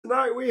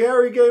Tonight we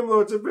hairy game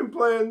lords have been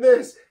playing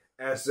this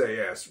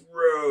SAS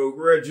Rogue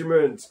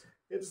Regiment.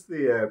 It's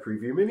the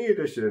preview mini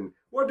edition.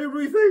 What did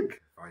we think?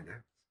 Find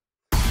out.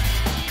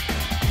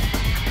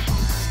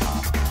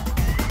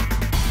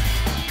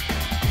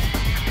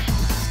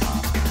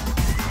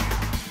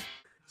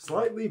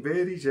 Slightly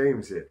beardy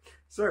James here.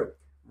 So,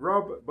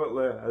 Rob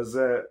Butler has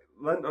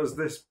lent us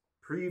this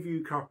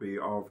preview copy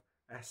of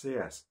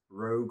SAS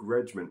Rogue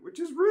Regiment, which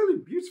is really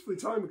beautifully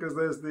timed because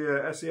there's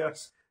the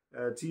SAS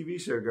TV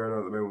show going on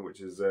at the moment,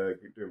 which is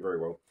doing very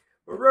well.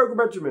 But Rogue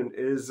Regiment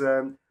is,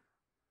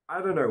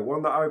 I don't know,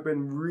 one that I've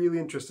been really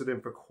interested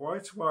in for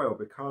quite a while,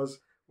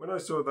 because when I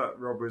saw that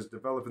Rob was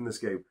developing this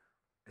game,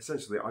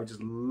 essentially I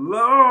just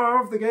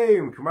love the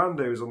game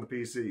Commandos on the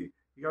PC.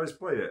 You guys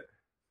play it?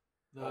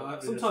 No,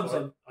 sometimes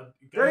I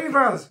Dave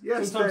has!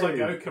 Yes, sometimes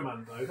Dave. I go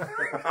commando.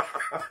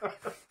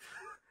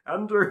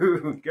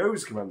 Andrew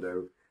goes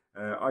commando.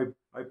 I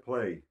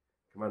play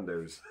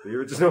Commandos, the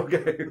original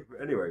game.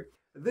 Anyway,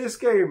 this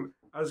game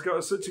has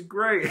got such a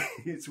great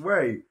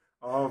way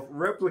of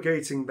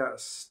replicating that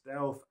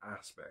stealth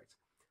aspect.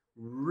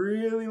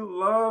 Really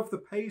love the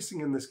pacing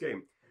in this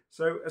game.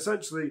 So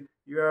essentially,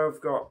 you have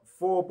got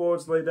 4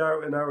 boards laid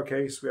out. In our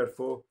case, we had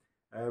 4.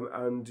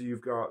 And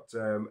you've got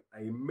a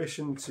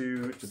mission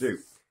to do.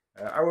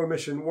 Our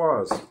mission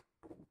was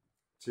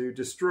to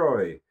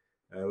destroy,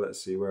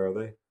 let's see, where are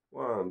they?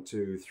 1,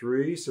 2,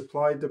 3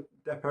 supply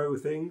depot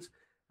things,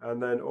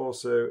 and then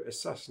also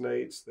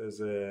assassinate.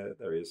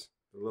 There he is,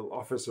 the little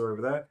officer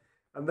over there.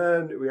 And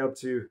then we had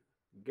to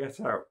get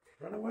out.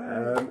 Run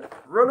away.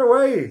 Run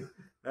away.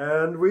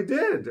 And we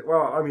did.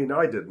 Well, I mean,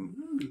 I didn't.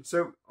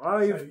 So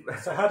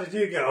So how did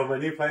you get on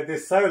when you played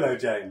this solo,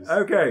 James?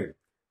 Okay,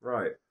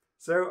 right.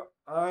 So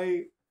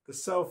I, the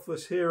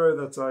selfless hero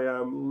that I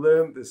am,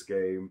 learned this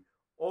game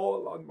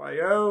all on my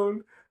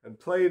own and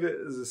played it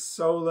as a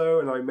solo,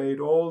 and I made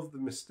all of the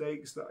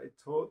mistakes that I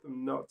taught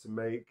them not to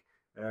make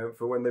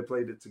for when they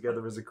played it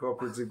together as a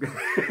cooperative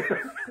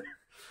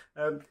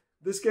game.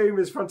 This game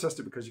is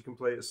fantastic because you can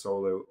play it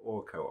solo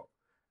or co-op.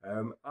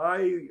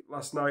 I,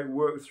 last night,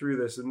 worked through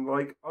this, and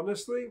like,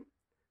 honestly,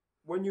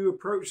 when you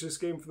approach this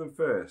game for the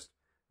first,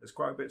 there's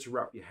quite a bit to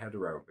wrap your head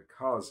around,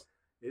 because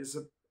it's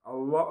a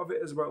lot of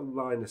it is about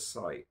line of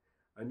sight.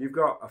 And you've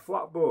got a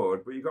flat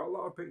board, but you've got a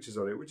lot of pictures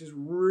on it, which is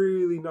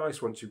really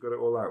nice once you've got it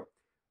all out.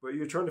 But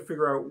you're trying to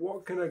figure out,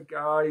 what can a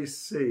guy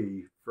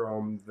see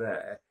from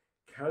there?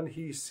 Can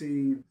he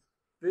see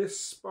this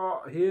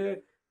spot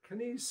here? Can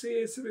he see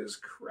it if it's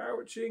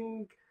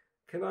crouching?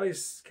 Can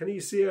he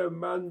see a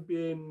man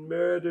being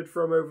murdered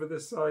from over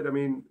this side? I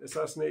mean,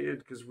 assassinated,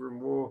 because we're in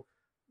war.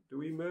 Do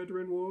we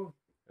murder in war?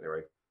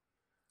 Anyway.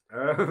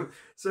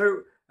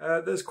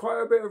 There's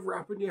quite a bit of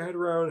wrapping your head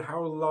around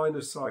how line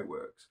of sight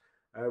works.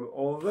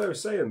 Although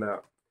saying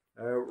that,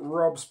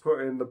 Rob's put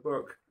in the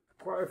book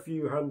quite a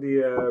few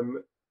handy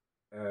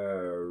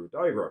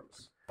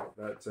diagrams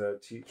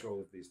that teach all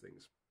of these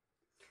things.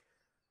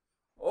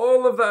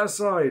 All of that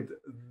aside,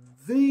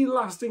 the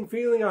lasting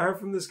feeling I have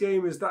from this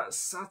game is that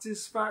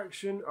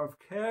satisfaction of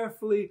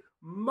carefully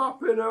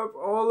mopping up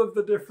all of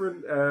the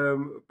different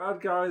bad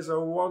guys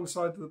on one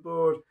side of the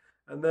board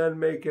and then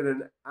making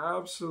an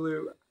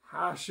absolute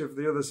hash of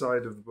the other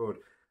side of the board.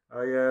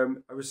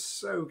 I was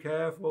so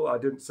careful. I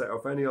didn't set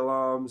off any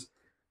alarms.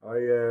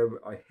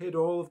 I hid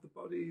all of the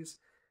bodies.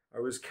 I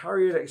was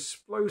carrying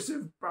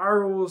explosive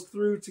barrels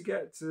through to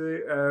get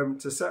to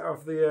set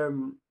off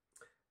the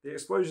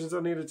explosions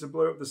I needed to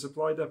blow up the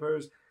supply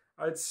depots.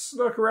 I'd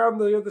snuck around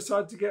the other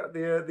side to get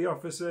the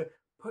officer,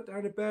 put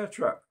down a bear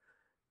trap.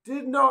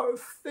 Did not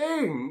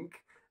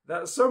think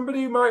that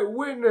somebody might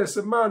witness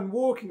a man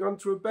walking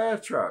onto a bear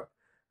trap.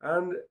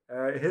 And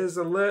his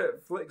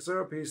alert flicks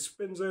up, he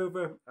spins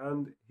over,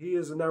 and he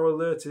is now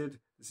alerted.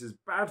 This is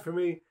bad for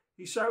me.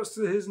 He shouts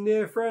to his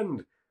near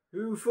friend,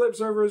 who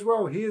flips over as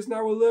well. He is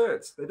now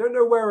alert. They don't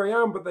know where I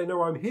am, but they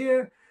know I'm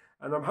here,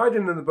 and I'm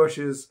hiding in the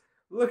bushes,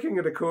 looking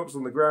at a corpse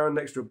on the ground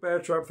next to a bear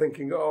trap,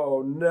 thinking,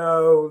 oh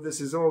no,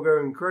 this is all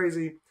going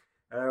crazy.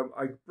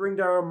 I bring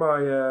down my,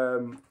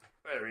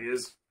 there he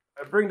is.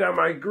 I bring down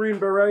my green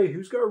beret.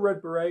 Who's got a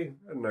red beret?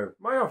 I don't know.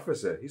 My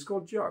officer. He's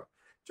called Jock.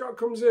 Jock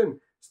comes in,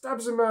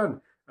 stabs a man,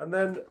 and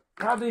then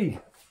Paddy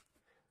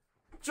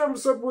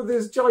jumps up with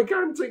his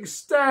gigantic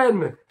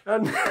Sten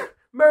and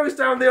mows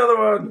down the other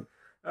one,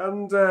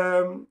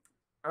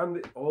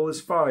 and all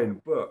is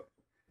fine. But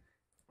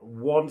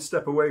one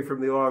step away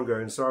from the alarm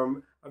going,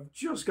 so I've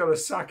just got to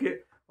sack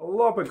it,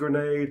 lob a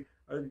grenade,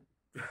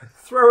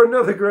 throw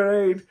another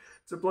grenade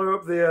to blow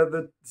up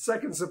the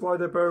second supply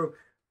depot,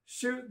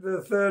 shoot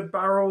the third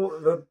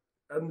barrel,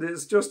 and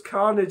it's just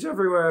carnage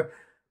everywhere.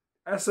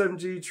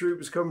 SMG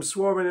troops come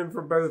swarming in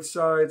from both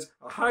sides.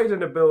 I hide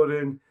in a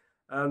building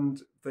and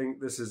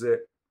think this is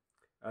it.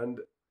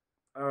 And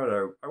I don't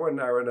know, I went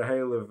out in a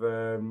hail of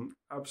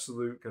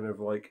absolute kind of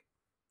like,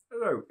 I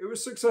don't know, it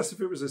was success if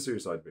it was a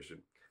suicide mission.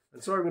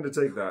 And so I'm going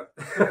to take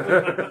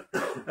that.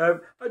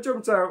 I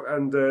jumped out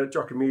and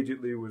Jock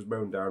immediately was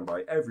mown down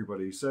by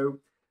everybody. So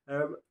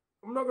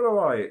I'm not going to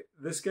lie,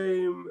 this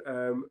game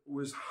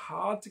was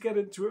hard to get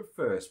into at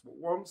first, but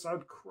once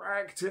I'd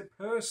cracked it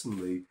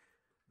personally,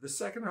 the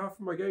second half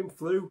of my game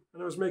flew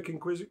and I was making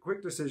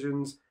quick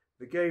decisions.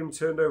 The game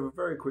turned over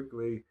very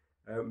quickly.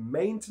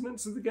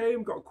 Maintenance of the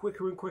game got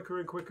quicker and quicker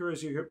and quicker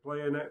as you kept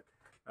playing it.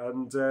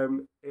 And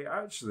it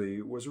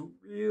actually was a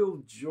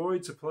real joy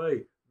to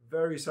play.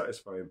 Very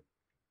satisfying.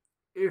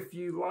 If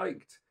you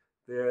liked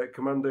the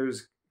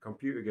Commandos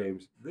computer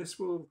games, this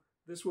will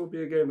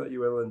be a game that you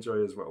will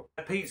enjoy as well.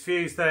 Pete's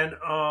views then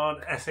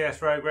on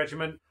SAS Rogue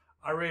Regiment.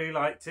 I really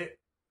liked it.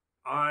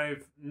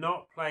 I've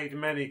not played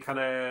many kind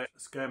of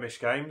skirmish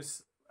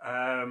games,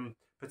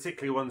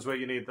 particularly ones where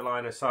you need the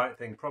line of sight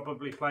thing.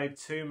 Probably played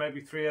 2,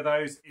 maybe 3 of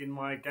those in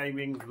my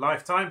gaming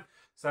lifetime.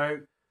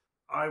 So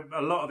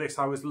a lot of this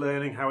I was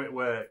learning how it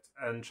worked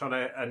and trying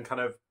to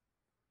kind of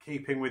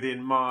keeping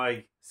within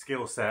my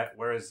skill set.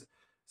 Whereas,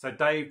 so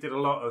Dave did a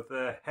lot of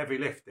the heavy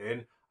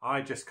lifting.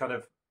 I just kind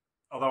of,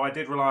 although I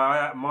did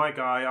rely,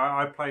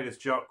 I played as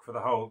Jock for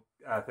the whole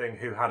thing,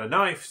 who had a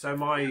knife. So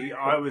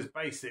I was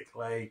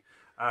basically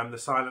the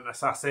silent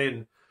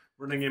assassin,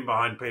 running in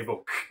behind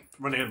people,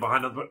 running in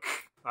behind them,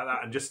 like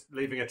that, and just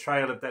leaving a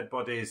trail of dead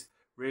bodies,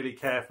 really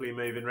carefully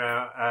moving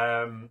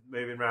around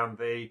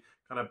the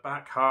kind of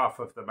back half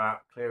of the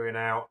map, clearing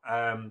out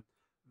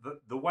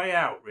the way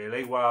out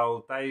really,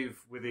 while Dave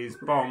with his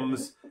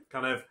bombs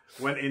kind of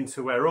went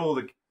into where all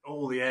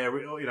the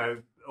area, you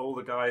know, all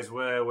the guys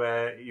were,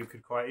 where you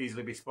could quite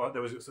easily be spotted.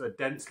 There was a sort of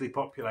densely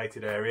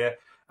populated area,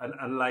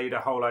 and laid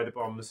a whole load of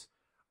bombs.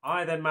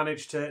 I then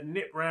managed to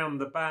nip round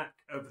the back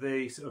of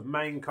the sort of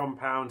main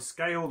compound,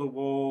 scale the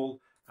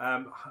wall,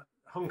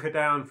 hunker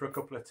down for a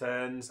couple of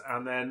turns,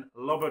 and then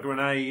lob a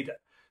grenade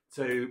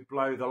to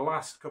blow the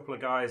last couple of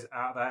guys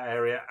out of that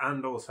area,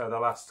 and also the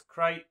last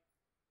crate.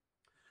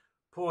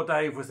 Poor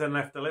Dave was then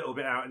left a little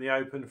bit out in the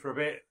open for a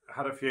bit.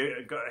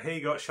 He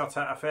got shot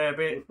at a fair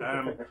bit.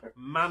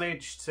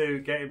 Managed to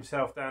get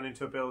himself down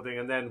into a building,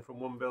 and then from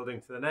one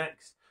building to the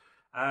next.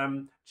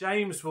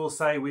 James will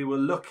say we were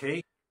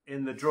lucky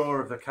in the draw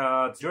of the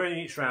cards. During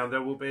each round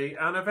there will be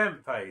an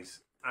event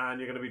phase, and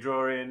you're going to be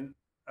drawing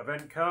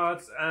event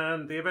cards,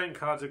 and the event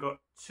cards have got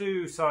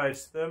 2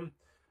 sides to them.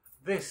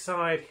 This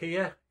side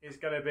here is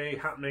going to be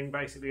happening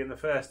basically in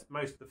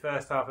most of the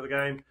first half of the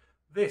game.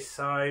 This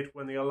side,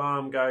 when the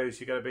alarm goes,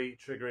 you're going to be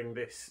triggering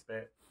this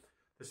bit.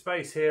 The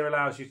space here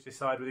allows you to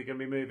decide whether you're going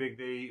to be moving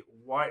the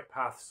white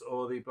paths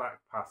or the black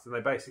paths, and they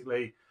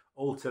basically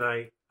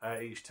alternate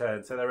each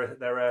turn. So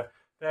there are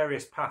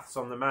various paths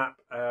on the map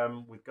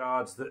with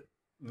guards that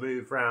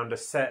move around a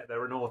set.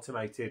 They're an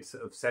automated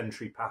sort of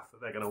sentry path that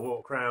they're going to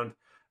walk around,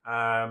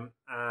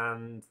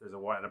 and there's a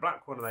white and a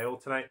black one, and they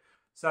alternate.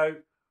 So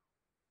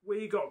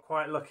we got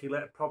quite lucky,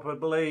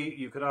 probably,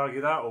 you could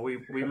argue that, or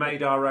we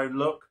made our own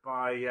luck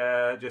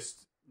by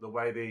just the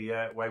way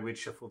we'd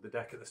shuffled the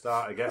deck at the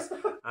start, I guess.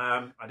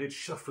 I did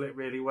shuffle it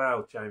really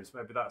well, James,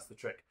 maybe that's the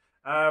trick.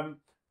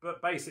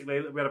 But basically,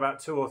 we had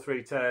about 2 or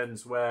 3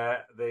 turns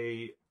where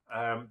the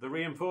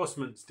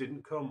reinforcements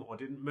didn't come or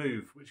didn't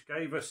move, which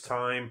gave us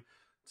time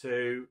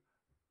to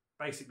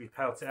basically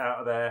pelt it out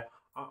of there.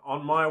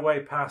 On my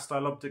way past, I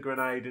lobbed a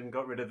grenade and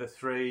got rid of the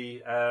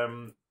 3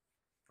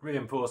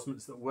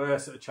 reinforcements that were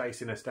sort of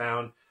chasing us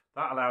down.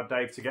 That allowed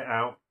Dave to get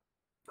out.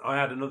 I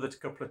had another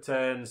couple of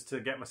turns to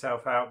get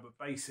myself out,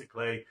 but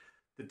basically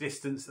the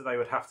distance that they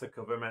would have to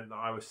cover meant that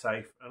I was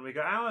safe, and we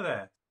got out of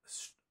there.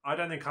 I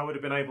don't think I would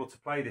have been able to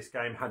play this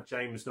game had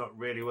James not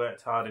really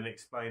worked hard in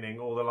explaining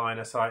all the line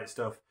of sight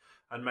stuff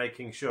and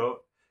making sure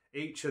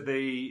each of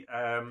the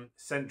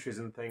sentries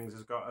and things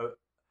has got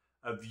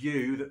a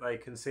view that they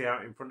can see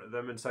out in front of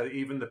them, and so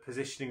even the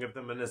positioning of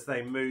them, and as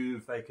they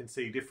move they can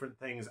see different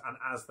things, and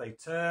as they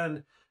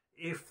turn,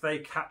 if they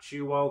catch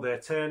you while they're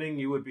turning,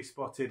 you would be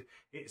spotted.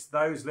 It's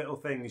those little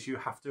things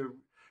you've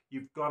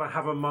got to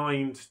have a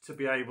mind to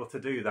be able to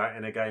do that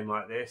in a game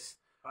like this.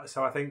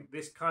 So I think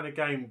this kind of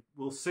game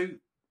will suit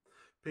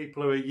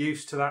people who are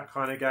used to that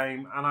kind of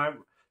game, and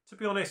to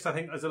be honest, I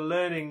think as a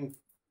learning,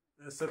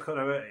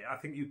 I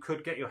think you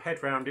could get your head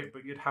around it,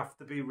 but you'd have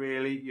to be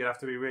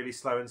really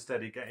slow and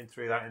steady getting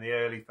through that in the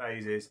early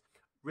phases.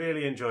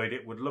 Really enjoyed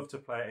it. Would love to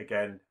play it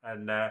again.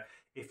 And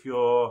if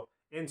you're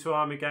into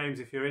army games,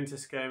 if you're into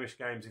skirmish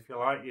games, if you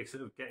like, you're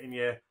sort of getting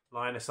your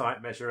line of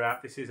sight measure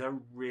out, this is a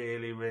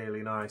really,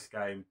 really nice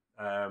game,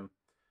 and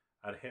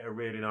hit a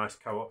really nice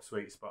co-op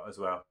sweet spot as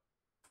well.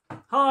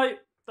 Hi,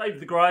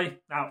 Dave the Grey.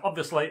 Now,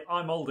 obviously,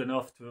 I'm old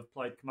enough to have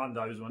played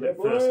Commandos when it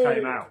first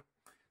came out,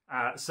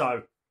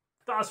 so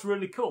that's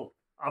really cool.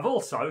 I've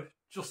also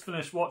just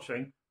finished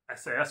watching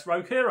SAS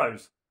Rogue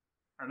Heroes,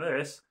 and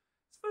this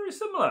is very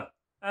similar.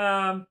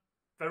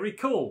 Very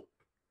cool.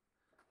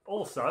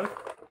 Also,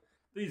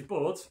 these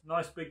boards,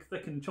 nice, big,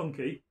 thick and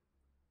chunky,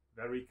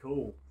 very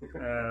cool.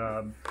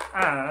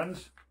 And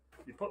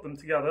you put them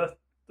together,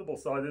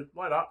 double-sided,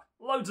 like that.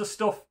 Loads of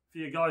stuff for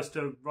you guys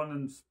to run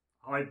and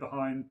hide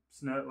behind,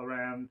 snirtle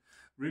around,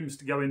 rooms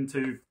to go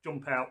into,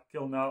 jump out,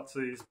 kill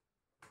Nazis.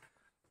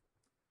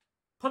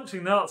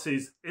 Punching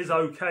Nazis is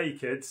okay,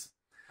 kids.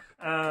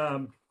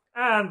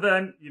 And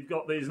then you've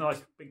got these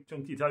nice big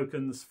chunky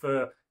tokens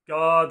for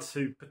guards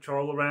who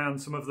patrol around.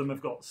 Some of them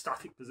have got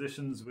static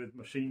positions with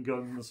machine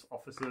guns,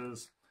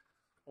 officers.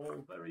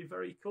 All very,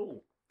 very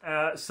cool.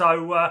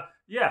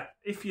 Yeah,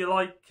 if you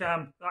like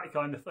that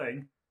kind of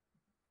thing,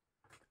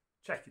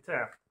 check it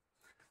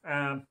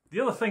out.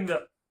 The other thing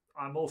that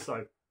I'm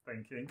also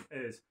thinking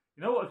is,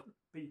 you know what would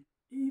be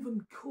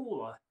even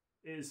cooler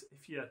is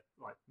if you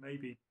like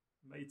maybe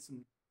made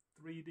some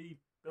 3D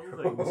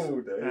buildings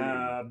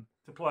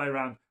to play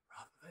around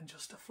rather than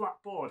just a flat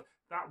board.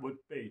 That would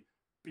be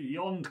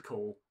beyond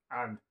cool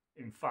and,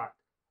 in fact,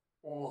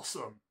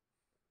 awesome.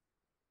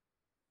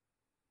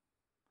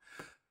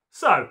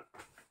 So,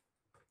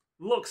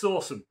 looks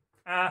awesome.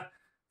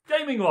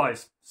 Gaming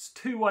wise, there's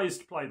two ways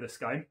to play this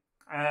game.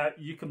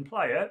 You can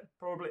play it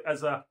probably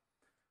as a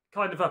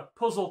kind of a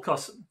puzzle,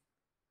 because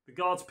the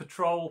guards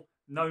patrol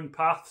known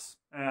paths,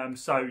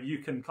 so you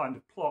can kind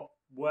of plot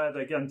where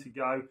they're going to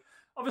go.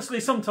 Obviously,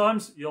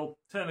 sometimes you'll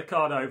turn a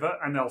card over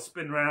and they'll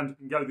spin around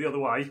and go the other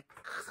way,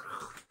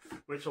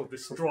 which will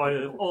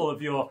destroy all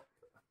of your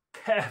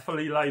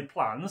carefully laid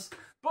plans,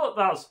 but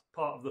that's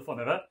part of the fun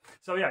of it.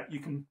 So yeah, you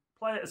can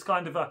play it as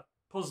kind of a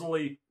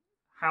puzzly,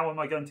 how am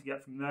I going to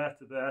get from there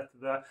to there to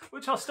there,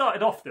 which I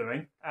started off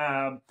doing.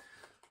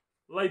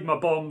 Laid my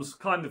bombs,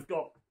 kind of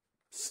got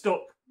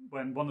stuck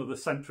when one of the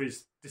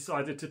sentries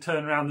decided to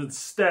turn around and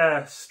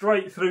stare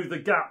straight through the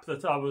gap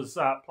that I was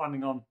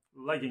planning on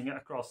legging it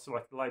across so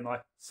I could lay my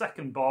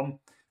second bomb,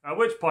 at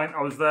which point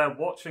I was there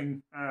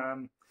watching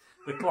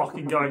the clock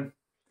and going,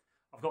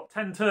 I've got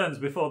 10 turns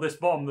before this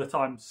bomb that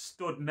I'm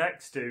stood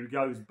next to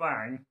goes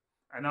bang,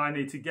 and I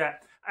need to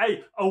get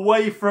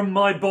away from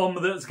my bomb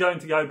that's going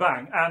to go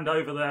bang and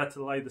over there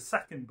to lay the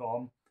second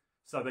bomb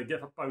so they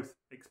both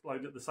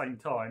explode at the same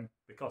time,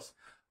 because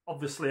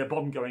obviously a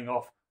bomb going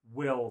off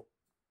will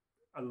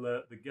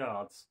alert the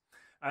guards.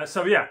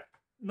 So yeah,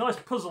 nice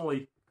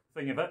puzzly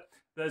thing of it.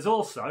 There's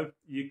also,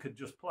 you could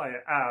just play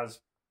it as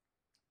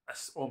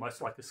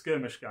almost like a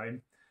skirmish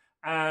game,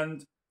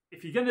 and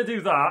if you're going to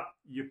do that,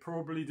 you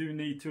probably do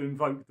need to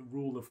invoke the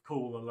rule of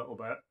cool a little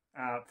bit.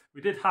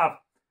 We did have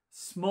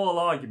small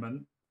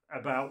argument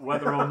about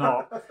whether or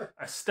not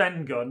a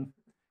Sten gun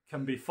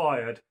can be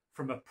fired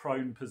from a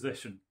prone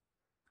position.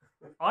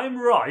 I'm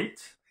right.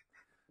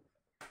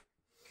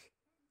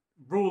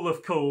 Rule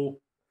of cool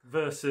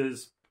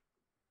versus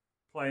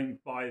playing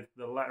by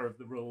the letter of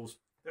the rules.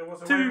 There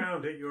was a way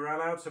around it. You were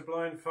allowed to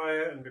blind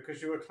fire, and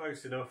because you were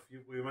close enough,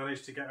 we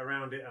managed to get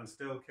around it and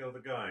still kill the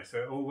guy. So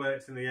it all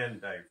worked in the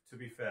end, Dave, to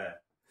be fair.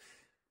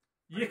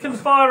 You can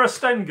fire a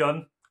Sten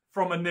gun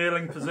from a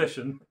kneeling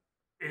position,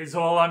 is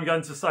all I'm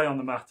going to say on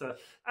the matter.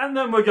 And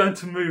then we're going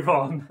to move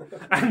on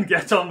and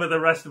get on with the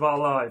rest of our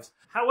lives.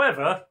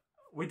 However,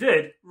 we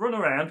did run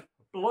around,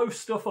 blow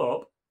stuff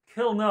up,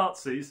 kill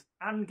Nazis,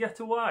 and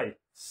get away.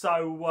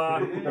 So,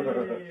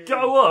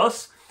 go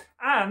us!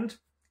 And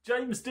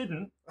James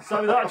didn't,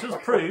 so that just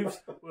proves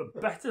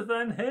we're better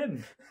than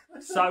him.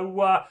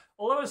 So,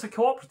 although it's a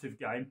cooperative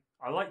game,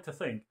 I like to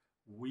think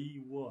we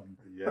won.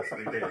 Yes,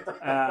 we did.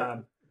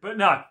 But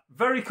no,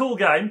 very cool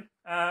game.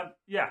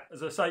 Yeah,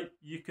 as I say,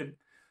 you could,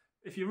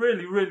 if you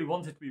really, really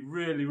wanted to be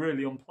really,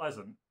 really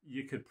unpleasant,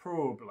 you could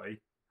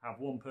probably have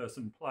one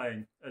person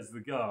playing as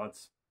the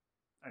guards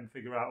and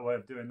figure out a way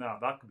of doing that.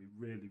 That could be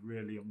really,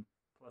 really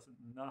unpleasant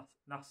and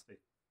nasty.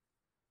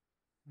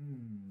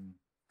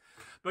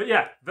 But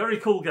yeah, very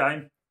cool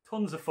game,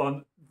 tons of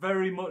fun,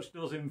 very much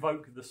does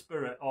invoke the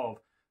spirit of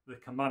the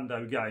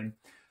Commando game.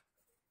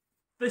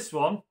 This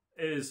one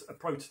is a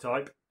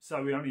prototype,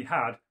 so we only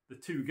had the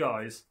two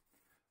guys.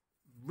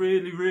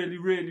 Really, really,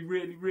 really,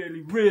 really,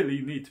 really,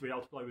 really need to be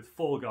able to play with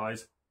 4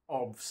 guys,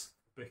 obvs,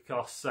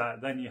 because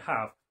then you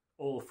have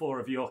all 4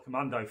 of your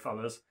Commando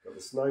fellas. Got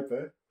the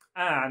sniper.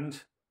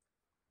 And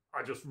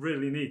I just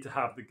really need to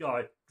have the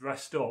guy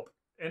dressed up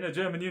in a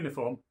German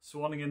uniform,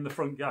 swanning in the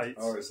front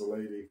gates. Oh, it's a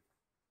lady.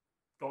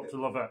 Got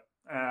to love it.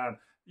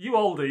 You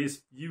oldies,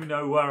 you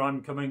know where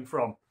I'm coming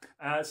from.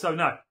 So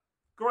no,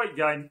 great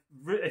game.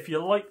 If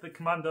you like the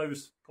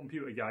Commandos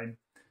computer game,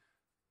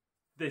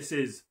 this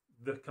is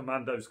the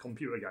Commandos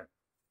computer game.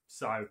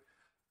 So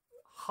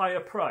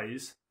higher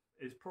praise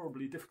is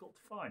probably difficult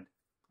to find.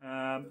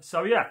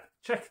 So yeah,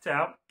 check it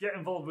out. Get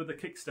involved with the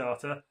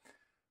Kickstarter.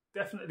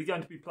 Definitely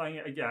going to be playing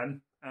it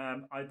again.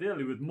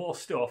 Ideally with more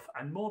stuff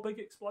and more big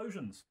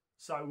explosions.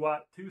 So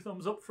 2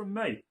 thumbs up from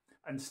me.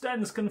 And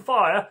Stens can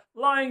fire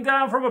lying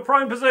down from a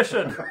prone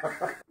position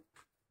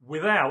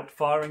without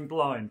firing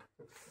blind.